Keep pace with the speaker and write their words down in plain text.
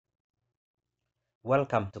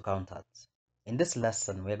Welcome to Countouts. In this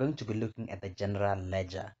lesson, we're going to be looking at the general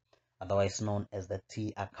ledger, otherwise known as the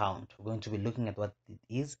T account. We're going to be looking at what it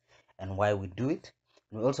is and why we do it.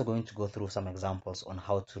 And we're also going to go through some examples on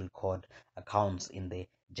how to record accounts in the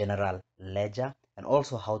general ledger and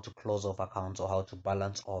also how to close off accounts or how to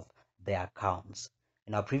balance off the accounts.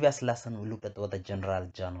 In our previous lesson, we looked at what the general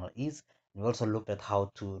journal is. We also looked at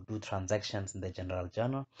how to do transactions in the general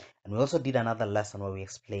journal. And we also did another lesson where we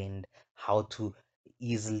explained how to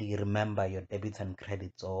easily remember your debits and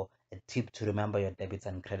credits, or a tip to remember your debits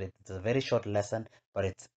and credits. It's a very short lesson, but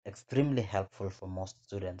it's extremely helpful for most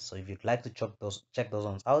students. So if you'd like to check those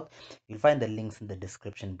ones out, you'll find the links in the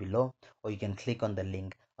description below, or you can click on the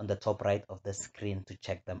link on the top right of the screen to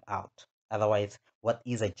check them out. Otherwise, what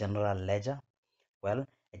is a general ledger? Well,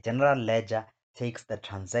 a general ledger takes the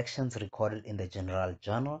transactions recorded in the general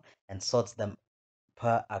journal and sorts them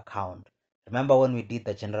per account. Remember when we did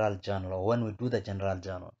the general journal, or when we do the general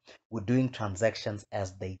journal, we're doing transactions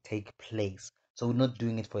as they take place. So we're not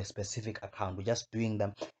doing it for a specific account. We're just doing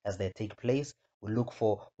them as they take place. We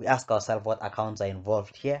ask ourselves what accounts are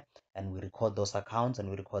involved here, and we record those accounts and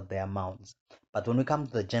we record their amounts. But when we come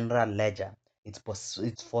to the general ledger, it's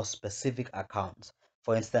for specific accounts.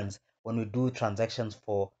 For instance, when we do transactions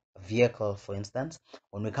for a vehicle, for instance,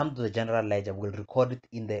 when we come to the general ledger, we'll record it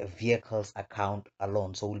in the vehicles account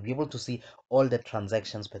alone. So we'll be able to see all the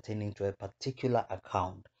transactions pertaining to a particular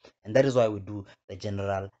account. And that is why we do the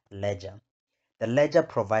general ledger. The ledger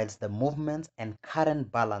provides the movements and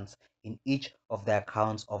current balance in each of the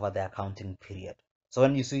accounts over the accounting period. So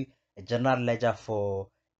when you see a general ledger for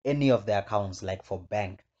any of the accounts, like for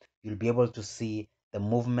bank, you'll be able to see the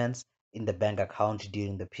movements in the bank account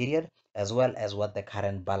during the period, as well as what the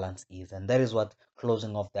current balance is. And that is what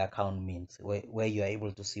closing of the account means, where you are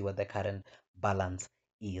able to see what the current balance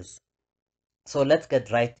is. So let's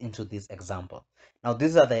get right into this example. Now,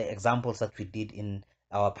 these are the examples that we did in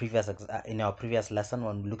our previous lesson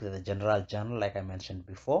when we looked at the general journal, like I mentioned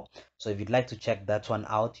before. So if you'd like to check that one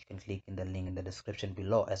out, you can click in the link in the description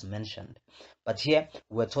below, as mentioned. But here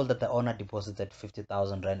we were told that the owner deposited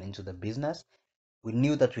 50,000 rand into the business. We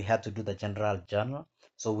knew that we had to do the general journal,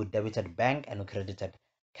 so we debited bank and we credited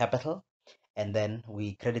capital, and then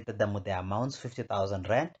we credited them with their amounts, 50,000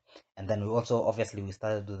 rand, and then we also obviously we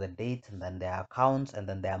started with the date and then their accounts and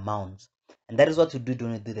then their amounts. And that is what you do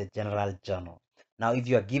when you do the general journal. Now if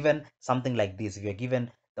you are given something like this, if you're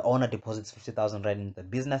given the owner deposits 50,000 rand in the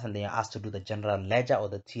business and then you're asked to do the general ledger or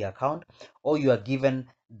the T account, or you are given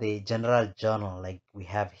the general journal like we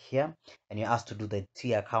have here and you're asked to do the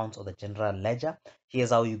T account or the general ledger,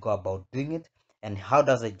 here's how you go about doing it. And how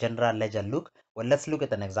does a general ledger look? Well, let's look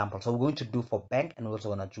at an example. So we're going to do for bank and we're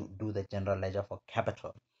also going to do the general ledger for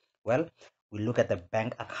capital. Well, we look at the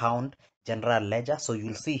bank account general ledger. So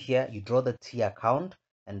you'll see here, you draw the T account,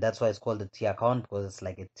 and that's why it's called the T account, because it's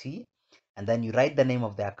like a T. And then you write the name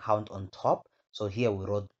of the account on top. So here we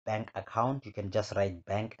wrote bank account. You can just write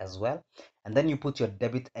bank as well. And then you put your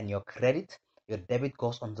debit and your credit. Your debit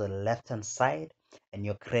goes onto the left hand side and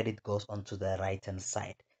your credit goes onto the right hand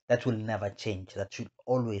side. That will never change. That should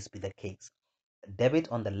always be the case. Debit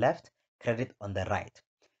on the left, credit on the right.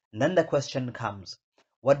 And then the question comes,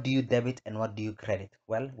 what do you debit and what do you credit?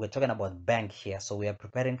 Well, we're talking about bank here. So we are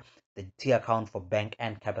preparing the T account for bank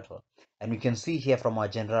and capital. And we can see here from our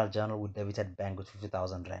general journal, we debited bank with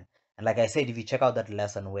 50,000 rand. And like I said, if you check out that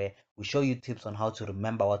lesson where we show you tips on how to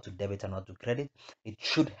remember what to debit and what to credit, it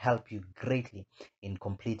should help you greatly in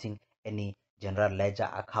completing any general ledger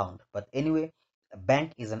account. But anyway, a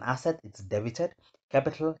bank is an asset, it's debited.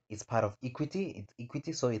 Capital is part of equity, it's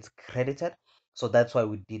equity, so it's credited. So that's why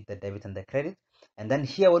we did the debit and the credit. And then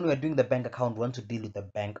here, when we're doing the bank account, we want to deal with the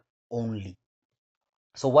bank only.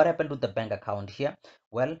 So what happened with the bank account here?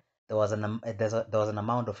 Well, there was an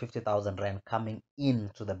amount of 50,000 rand coming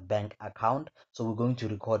into the bank account. So we're going to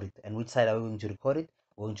record it. And which side are we going to record it?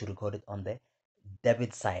 We're going to record it on the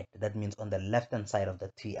debit side. That means on the left hand side of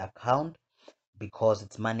the T account, because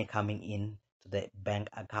it's money coming in to the bank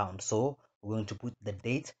account. So we're going to put the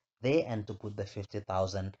date there and to put the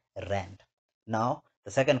 50,000 rand. Now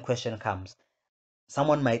the second question comes.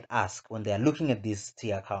 Someone might ask when they are looking at this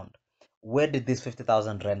T account, where did this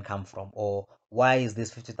 50,000 rand come from? Or why is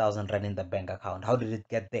this 50,000 rand in the bank account? How did it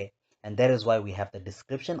get there? And that is why we have the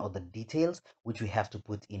description or the details, which we have to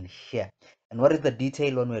put in here. And what is the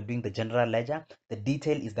detail when we're doing the general ledger? The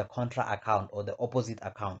detail is the contra account or the opposite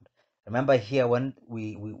account. Remember here when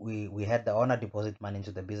we had the owner deposit money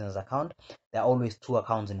into the business account, there are always two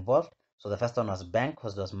accounts involved. So the first one was bank,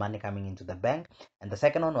 because there was money coming into the bank, and the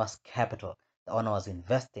second one was capital. The owner was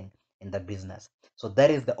investing in the business. So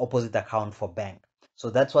that is the opposite account for bank. So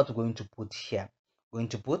that's what we're going to put here. going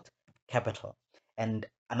to put capital. And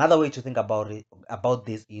another way to think about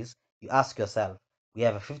this is you ask yourself, we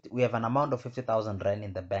have an amount of 50,000 rand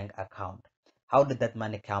in the bank account. How did that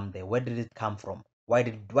money come there? Where did it come from? Why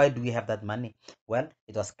do we have that money? Well,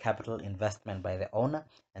 it was capital investment by the owner,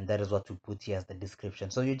 and that is what we put here as the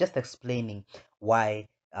description. So you're just explaining why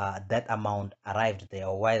that amount arrived there,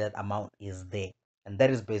 or why that amount is there. And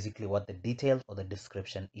that is basically what the details or the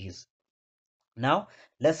description is. Now,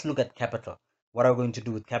 let's look at capital. What are we going to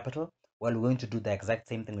do with capital? Well, we're going to do the exact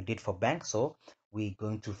same thing we did for bank. So we're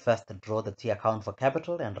going to first draw the T account for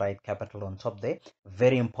capital and write capital on top there.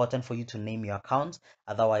 Very important for you to name your accounts.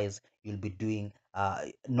 Otherwise, you'll be doing,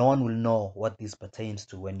 no one will know what this pertains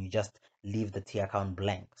to when you just leave the T account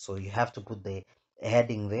blank. So you have to put the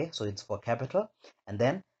heading there. So it's for capital. And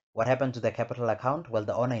then what happened to the capital account? Well,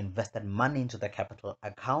 the owner invested money into the capital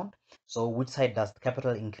account. So which side does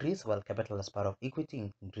capital increase? Well, capital as part of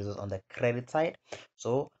equity increases on the credit side.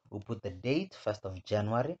 So we put the date, 1st of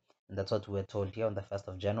January, and that's what we were told here on the 1st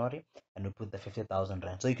of January, and we put the 50,000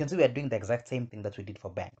 rand. So you can see we are doing the exact same thing that we did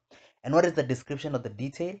for bank. And what is the description of the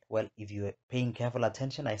detail? Well, if you are paying careful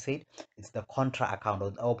attention, I said it's the contra account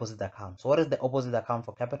or the opposite account. So what is the opposite account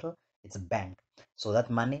for capital? It's bank. So that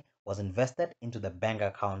money was invested into the bank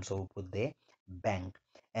account. So we put the bank.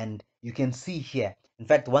 And you can see here, in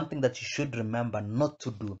fact, one thing that you should remember not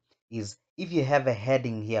to do is if you have a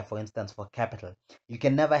heading here, for instance, for capital, you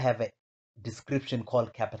can never have a description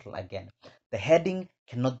called capital again. The heading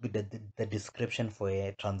cannot be the description for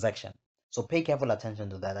a transaction. So pay careful attention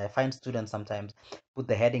to that. I find students sometimes put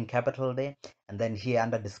the heading capital there, and then here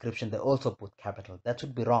under description, they also put capital. That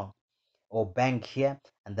should be wrong. Or bank here,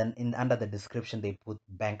 and then in under the description they put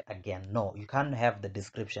bank again. No, you can't have the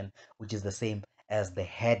description which is the same as the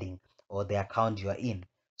heading or the account you are in.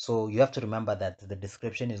 So you have to remember that the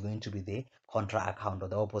description is going to be the contra account or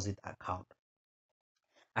the opposite account.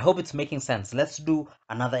 I hope it's making sense. Let's do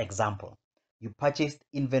another example. You purchased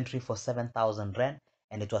inventory for 7,000 rand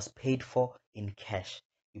and it was paid for in cash.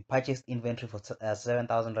 You purchased inventory for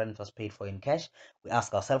 7,000 rand, it was paid for in cash. We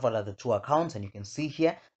ask ourselves what are the two accounts, and you can see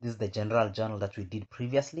here, this is the general journal that we did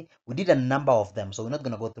previously. We did a number of them, so we're not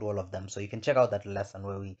going to go through all of them. So you can check out that lesson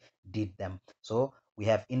where we did them. So we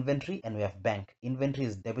have inventory and we have bank. Inventory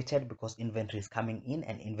is debited because inventory is coming in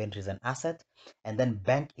and inventory is an asset. And then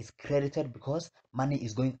bank is credited because money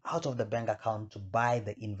is going out of the bank account to buy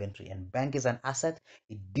the inventory. And bank is an asset,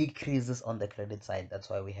 it decreases on the credit side. That's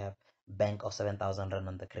why we have bank of 7,000 rand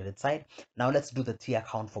on the credit side. Now let's do the T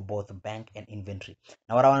account for both bank and inventory.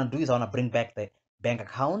 Now what I want to do is I want to bring back the bank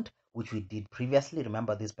account which we did previously.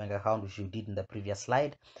 Remember this bank account which we did in the previous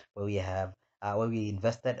slide where we have where we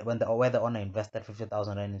invested where the owner invested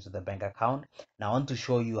 50,000 rand into the bank account. Now I want to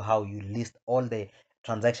show you how you list all the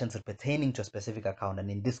transactions pertaining to a specific account,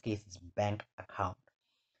 and in this case it's bank account.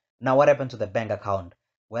 Now what happened to the bank account?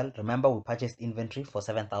 Well, remember we purchased inventory for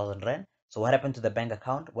 7,000 rand. So what happened to the bank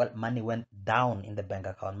account? Well, money went down in the bank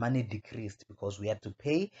account. Money decreased because we had to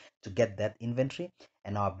pay to get that inventory,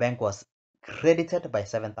 and our bank was credited by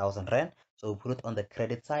 7,000 rand. So we put it on the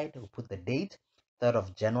credit side. We put the date, 3rd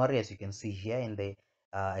of January, as you can see here in the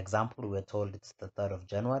example. We were told it's the 3rd of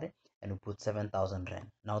January, and we put 7,000 rand.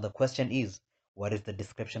 Now the question is, what is the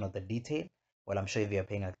description of the detail? Well, I'm sure if you're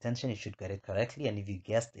paying attention, you should get it correctly. And if you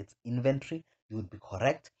guessed it's inventory, you would be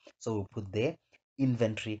correct. So we'll put there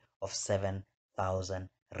inventory of 7,000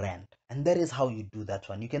 rand. And that is how you do that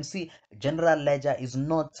one. You can see general ledger is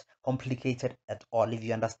not complicated at all. If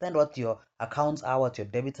you understand what your accounts are, what your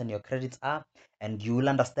debits and your credits are, and you will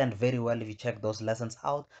understand very well if you check those lessons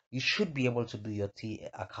out, you should be able to do your T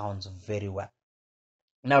accounts very well.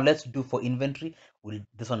 Now let's do for inventory.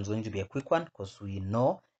 This one is going to be a quick one because we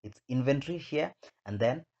know it's inventory here. And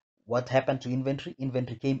then what happened to inventory?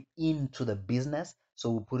 Inventory came into the business,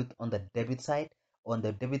 so we put it on the debit side. On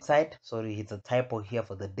the debit side, sorry, it's a typo here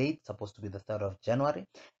for the date. It's supposed to be the 3rd of January.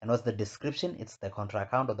 And what's the description? It's the contra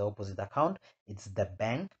account or the opposite account. It's the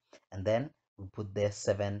bank, and then we put there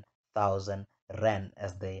 7,000 rand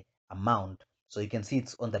as the amount. So you can see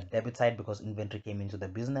it's on the debit side because inventory came into the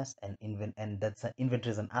business, and that's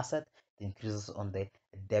inventory is an asset. It increases on the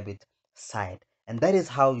debit side, and that is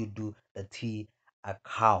how you do the T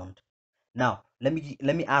account. Now let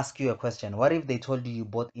me ask you a question. What if they told you you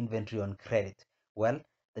bought inventory on credit? Well,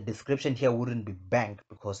 the description here wouldn't be bank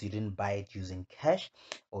because you didn't buy it using cash,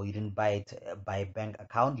 or you didn't buy it by bank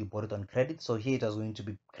account. You bought it on credit. So here it was going to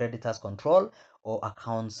be creditors control or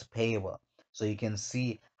accounts payable. So you can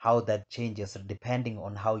see how that changes depending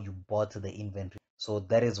on how you bought the inventory. So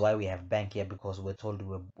that is why we have bank here, because we're told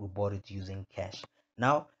we bought it using cash.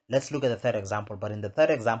 Now let's look at the third example. But in the third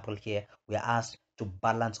example here, we are asked to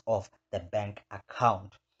balance off the bank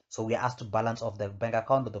account. So we are asked to balance off the bank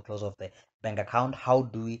account or the close of the bank account. How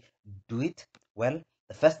do we do it? Well,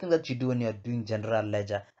 the first thing that you do when you're doing general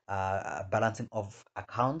ledger balancing of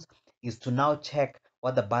accounts is to now check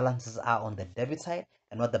what the balances are on the debit side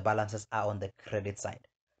and what the balances are on the credit side.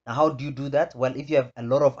 Now, how do you do that? Well, if you have a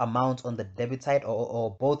lot of amounts on the debit side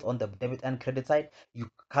or both on the debit and credit side, you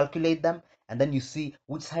calculate them and then you see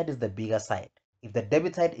which side is the bigger side. If the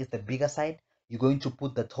debit side is the bigger side, you're going to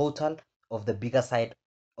put the total of the bigger side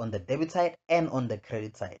on the debit side and on the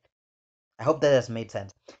credit side. I hope that has made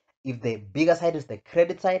sense. If the bigger side is the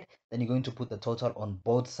credit side, then you're going to put the total on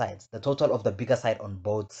both sides, the total of the bigger side on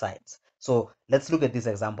both sides. So let's look at this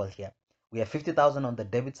example here. We have 50,000 on the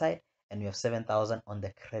debit side and we have 7,000 on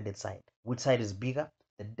the credit side. Which side is bigger?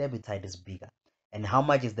 The debit side is bigger. And how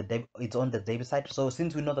much is the debit? It's on the debit side. So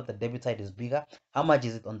since we know that the debit side is bigger, how much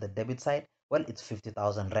is it on the debit side? Well, it's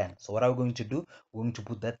 50,000 rand. So what are we going to do? We're going to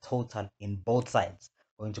put that total in both sides.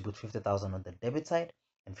 We're going to put 50,000 on the debit side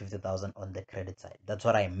and 50,000 on the credit side. That's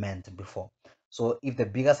what I meant before. So if the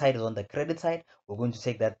bigger side is on the credit side, we're going to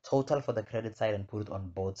take that total for the credit side and put it on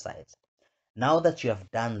both sides. Now that you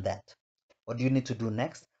have done that, what do you need to do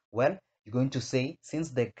next? Well, you're going to say, since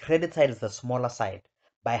the credit side is the smaller side,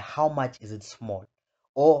 by how much is it small?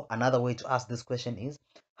 Or another way to ask this question is,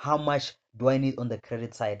 how much do I need on the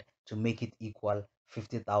credit side to make it equal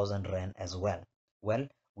 50,000 rand as well? Well,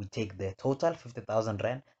 we take the total 50,000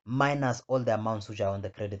 rand minus all the amounts which are on the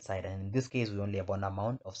credit side, and in this case we only have one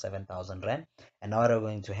amount of 7,000 rand, and now we're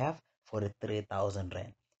going to have 43,000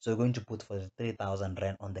 rand. So we're going to put 43,000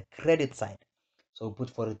 rand on the credit side. So we put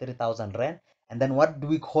 43,000 rand, and then what do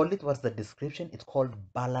we call it? What's the description? It's called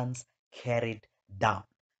balance carried down,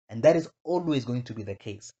 and that is always going to be the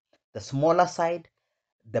case. The smaller side,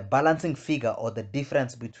 the balancing figure or the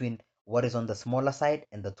difference between what is on the smaller side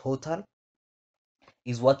and the total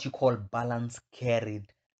is what you call balance carried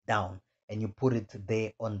down, and you put it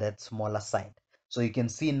there on that smaller side. So you can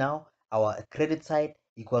see now our credit side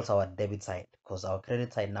equals our debit side, because our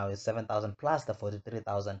credit side now is 7,000 plus the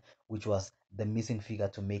 43,000, which was the missing figure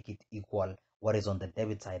to make it equal what is on the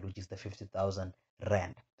debit side, which is the 50,000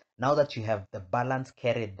 rand. Now that you have the balance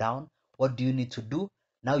carried down, what do you need to do?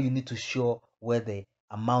 Now you need to show where the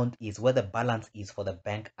amount is, where the balance is for the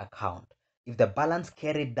bank account. If the balance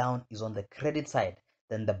carried down is on the credit side,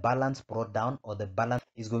 then the balance brought down or the balance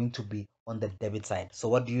is going to be on the debit side. So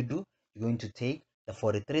what do? You're going to take the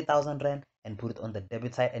 43,000 rand and put it on the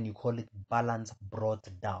debit side, and you call it balance brought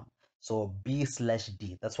down. So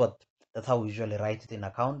B/D. That's how we usually write it in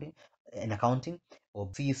accounting, or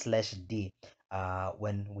C/D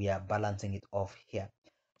when we are balancing it off here.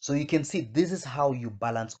 So you can see this is how you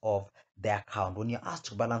balance off the account. When you're asked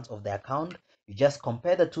to balance off the account, you just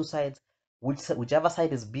compare the two sides, whichever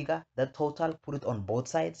side is bigger, that total, put it on both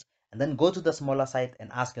sides, and then go to the smaller side and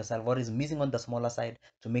ask yourself what is missing on the smaller side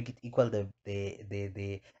to make it equal the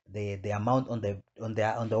amount on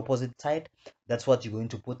the opposite side. That's what you're going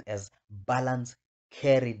to put as balance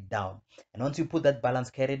carried down. And once you put that balance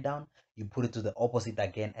carried down, you put it to the opposite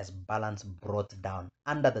again as balance brought down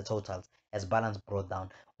under the totals as balance brought down.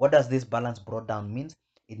 What does this balance brought down means?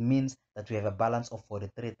 It means that we have a balance of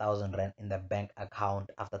 43,000 rand in the bank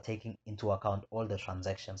account after taking into account all the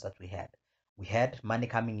transactions that we had. We had money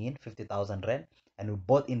coming in 50,000 rand, and we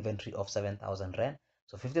bought inventory of 7,000 rand.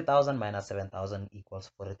 So 50,000 minus 7,000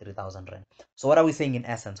 equals 43,000 rand. So what are we saying in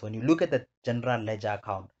essence? When you look at the general ledger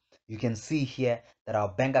account, you can see here that our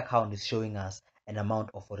bank account is showing us an amount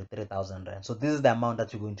of 43,000 rand. So this is the amount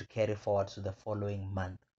that you're going to carry forward to the following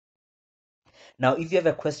month. Now, if you have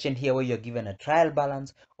a question here where you're given a trial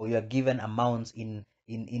balance, or you're given amounts in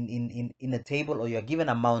a table, or you're given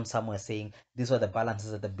amount somewhere saying these are the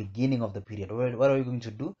balances at the beginning of the period, what are you going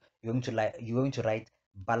to do? You're going to write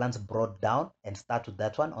balance brought down and start with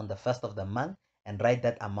that one on the first of the month and write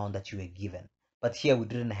that amount that you were given. But here we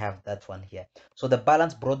didn't have that one here. So the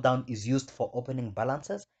balance brought down is used for opening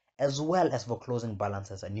balances as well as for closing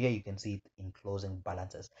balances. And here you can see it in closing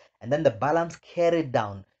balances. And then the balance carried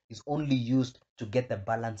down is only used to get the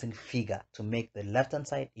balancing figure to make the left hand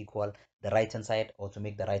side equal the right hand side, or to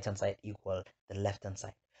make the right hand side equal the left hand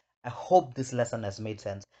side. I hope this lesson has made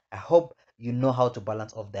sense. I hope you know how to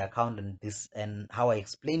balance off the account, and how I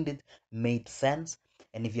explained it made sense.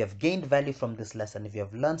 And if you have gained value from this lesson, if you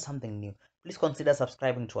have learned something new, please consider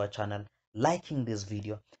subscribing to our channel, liking this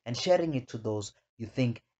video, and sharing it to those you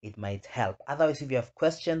think it might help. Otherwise, if you have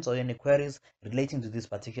questions or any queries relating to this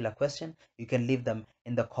particular question, you can leave them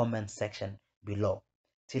in the comment section below.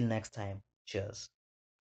 Till next time, cheers.